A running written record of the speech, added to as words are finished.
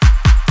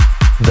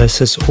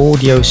This is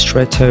Audio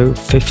Stretto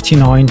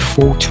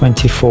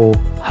 59424.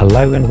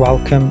 Hello and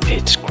welcome,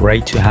 it's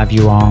great to have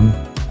you on.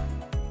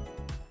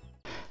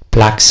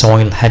 Black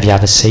soil, have you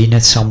ever seen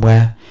it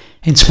somewhere?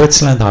 In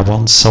Switzerland I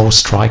once saw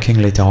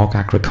strikingly dark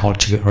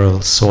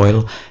agricultural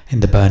soil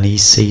in the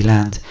Bernese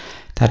Sealand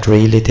that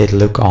really did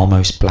look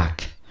almost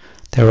black.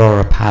 There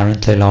are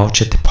apparently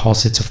larger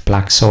deposits of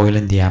black soil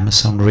in the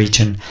Amazon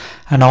region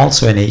and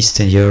also in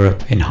Eastern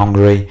Europe, in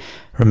Hungary,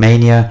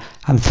 Romania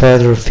and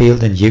further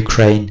afield in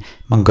Ukraine,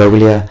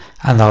 Mongolia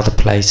and other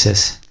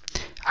places.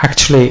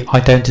 Actually, I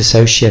don't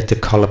associate the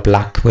colour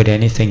black with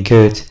anything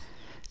good.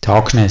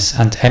 Darkness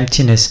and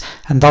emptiness,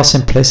 and thus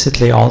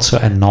implicitly also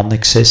a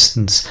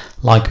non-existence,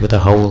 like with a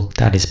hole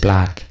that is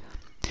black.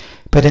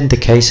 But in the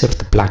case of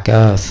the black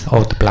earth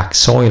or the black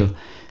soil,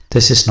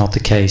 this is not the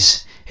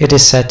case. It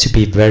is said to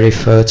be very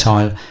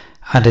fertile,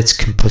 and its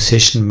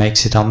composition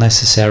makes it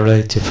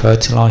unnecessary to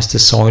fertilize the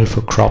soil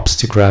for crops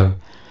to grow.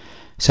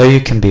 So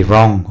you can be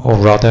wrong, or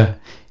rather,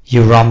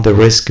 you run the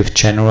risk of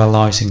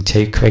generalizing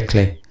too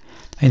quickly.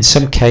 In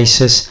some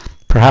cases,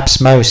 perhaps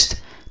most,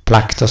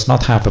 black does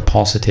not have a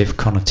positive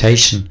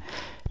connotation,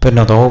 but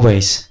not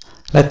always.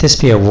 Let this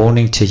be a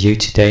warning to you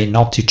today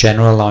not to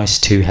generalize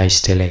too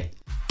hastily.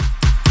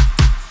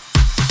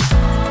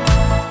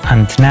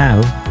 And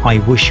now,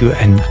 I wish you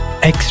an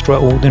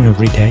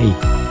extraordinary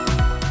day.